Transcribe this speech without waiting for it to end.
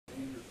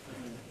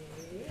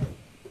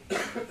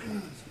Well,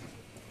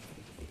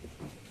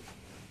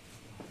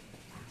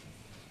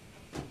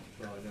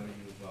 I know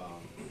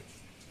this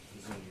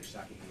is only your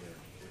second year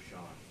with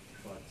Sean,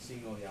 but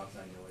seeing all the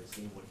outside noise,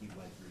 seeing what he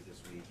went through this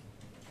week,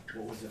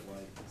 what was it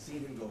like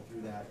seeing him go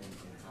through that and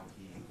how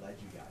he led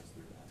you guys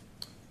through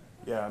that?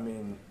 Yeah, I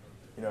mean,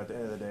 you know, at the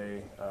end of the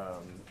day,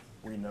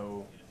 we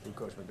know who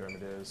Coach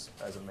McDermott is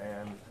as a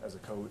man, as a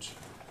coach,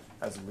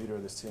 as a leader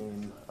of this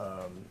team.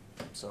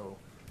 So,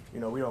 you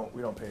know, we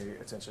don't pay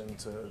attention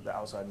to the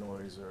outside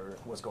noise or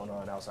what's going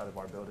on outside of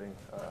our building.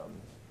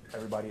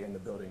 Everybody in the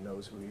building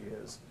knows who he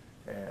is,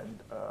 and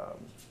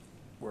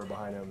we're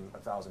behind him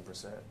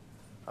 1,000%.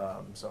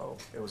 So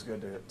it was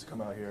good to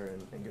come out here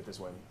and get this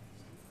win.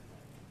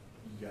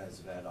 You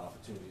guys have had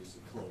opportunities to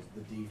close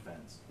the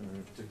defense,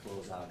 to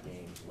close out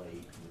games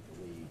late with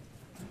the lead.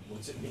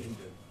 What's it mean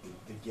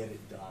to get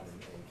it done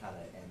and kind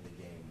of end the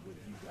game with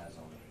you guys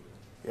on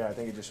it? Yeah, I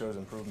think it just shows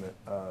improvement.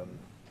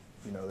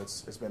 You know,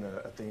 it's been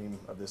a theme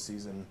of this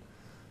season,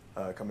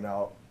 coming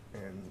out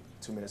in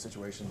 2-minute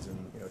situations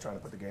and, you know, trying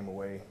to put the game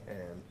away,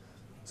 and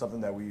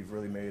something that we've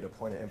really made a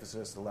point of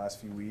emphasis the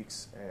last few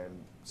weeks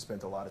and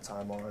spent a lot of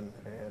time on,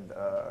 and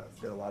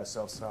did a lot of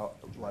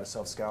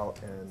self-scout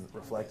and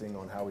reflecting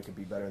on how we could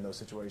be better in those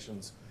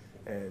situations.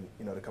 And,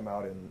 you know, to come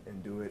out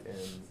and do it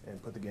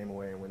and put the game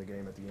away and win the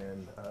game at the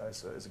end,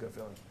 it's a good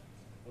feeling.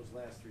 Those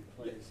last 3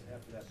 plays,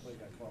 after that play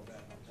got called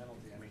back on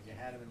penalty, I mean, you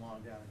had him in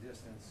long down and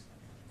distance,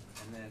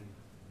 and then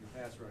your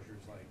pass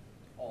rushers, like,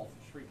 all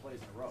 3 plays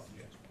in a row,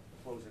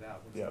 close it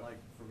out. What's it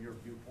like, from your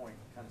viewpoint,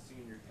 kind of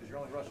seeing because you're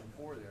only rushing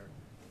 4 there,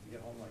 to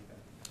get home like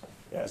that?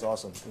 Yeah, it's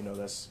awesome. You know,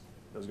 those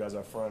guys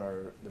up front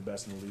are the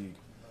best in the league.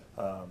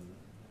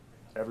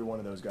 Every one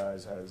of those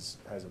guys has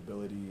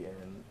ability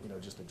and, you know,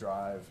 just a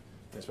drive,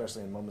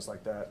 especially in moments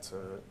like that,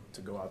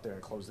 to go out there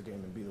and close the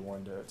game and be the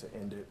one to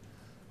end it.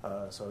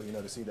 So, you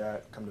know, to see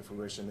that come to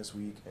fruition this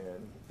week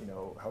and, you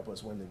know, help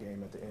us win the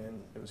game at the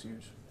end, it was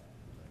huge.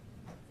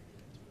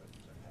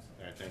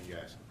 All right, thank you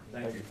guys.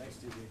 Thank you. Thanks,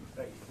 TV.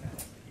 Thank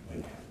you.